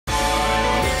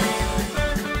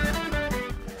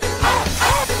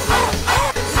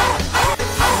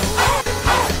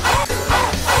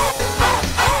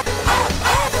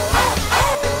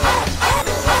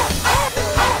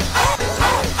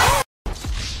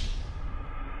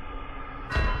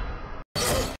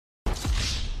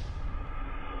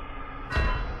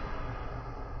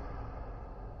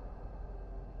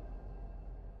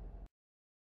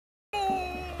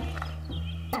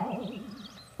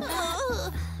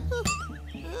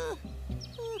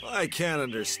I can't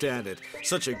understand it.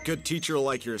 Such a good teacher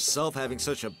like yourself having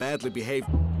such a badly behaved...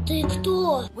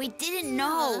 Tiktwo. We didn't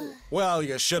know. Well,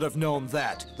 you should have known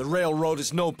that. The railroad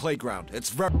is no playground. It's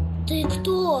very...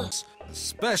 Tiktwo.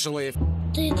 Especially if...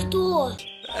 Tiktwo.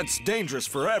 That's dangerous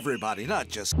for everybody, not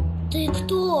just...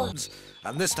 Tiktwo.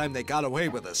 And this time they got away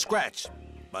with a scratch.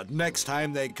 But next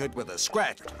time they could with a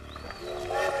scratch.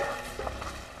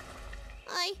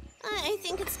 I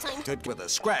think it's time to... Could with a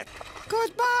scratch.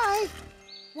 Goodbye.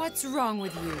 What's wrong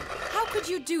with you? How could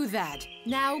you do that?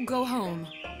 Now go home.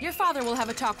 Your father will have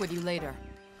a talk with you later.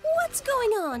 What's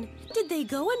going on? Did they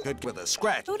go and... Could with a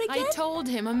scratch. Again? I told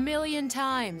him 1,000,000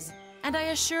 times. And I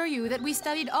assure you that we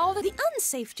studied all the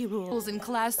unsafety rules in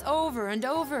class over and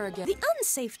over again. The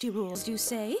unsafety rules, you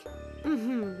say?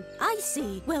 I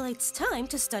see. Well, it's time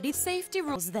to study safety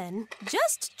rules then.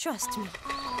 Just trust me.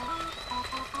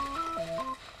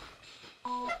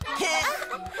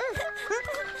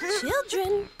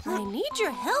 Children, I need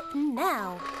your help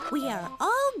now. We are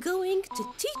all going to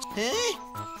teach...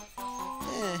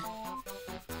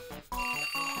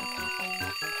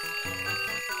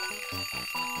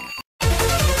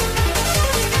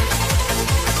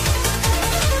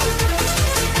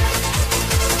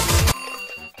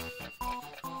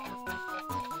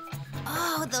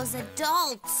 Oh, those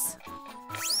adults.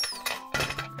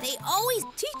 They always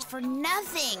teach for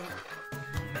nothing.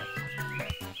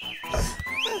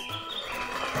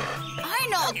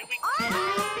 Arnold!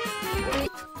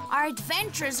 Our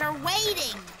adventures are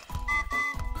waiting.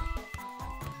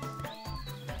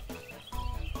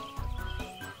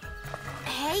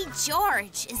 Hey,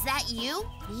 George, is that you?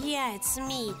 Yeah, it's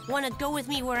me. Want to go with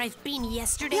me where I've been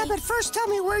yesterday? Yeah, but first tell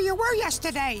me where you were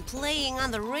yesterday. Playing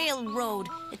on the railroad.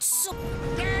 It's so...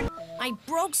 I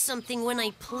broke something when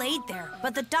I played there,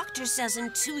 but the doctor says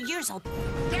in 2 years I'll...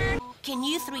 Can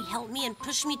you three help me and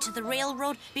push me to the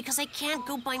railroad? Because I can't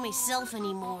go by myself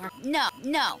anymore.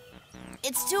 No.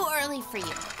 It's too early for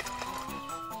you.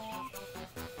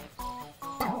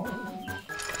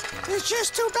 It's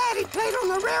just too bad he played on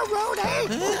the railroad,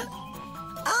 eh?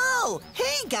 Oh,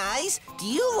 hey guys! Do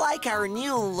you like our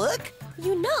new look?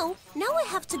 You know, now I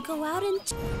have to go out and...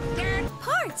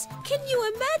 Parts! Can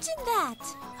you imagine that?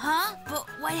 Huh? But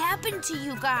what happened to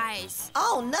you guys?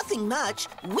 Oh, nothing much.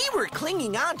 We were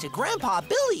clinging on to Grandpa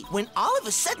Billy when all of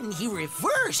a sudden he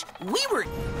reversed. We were...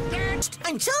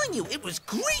 I'm telling you, it was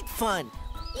great fun.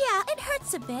 Yeah, it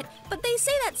hurts a bit, but they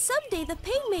say that someday the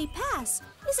pain may pass.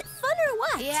 Is it fun or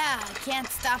what? Yeah, I can't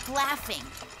stop laughing.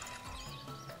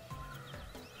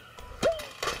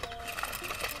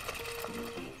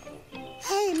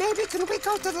 Hey, maybe can we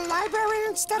go to the library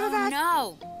instead of that?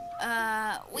 No.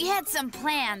 We had some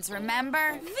plans,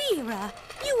 remember? Vera,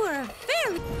 you were a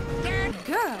very good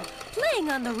girl. Playing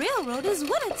on the railroad is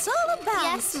what it's all about.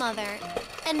 Yes, Mother.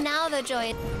 And now the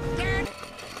joy...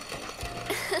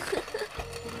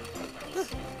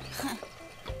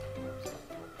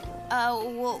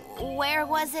 Where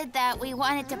was it that we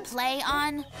wanted to play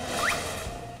on?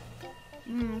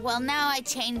 Well, now I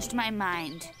changed my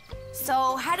mind.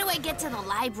 So, how do I get to the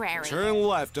library? Turn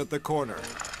left at the corner.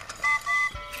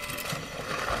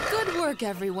 Good work,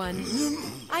 everyone.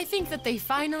 I think that they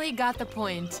finally got the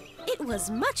point. It was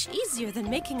much easier than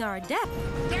making our deck.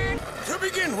 To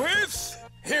begin with,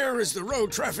 here is the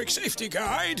road traffic safety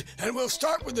guide, and we'll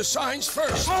start with the signs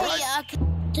first. Hey,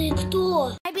 Tiktwo.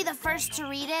 can I be the first to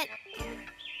read it?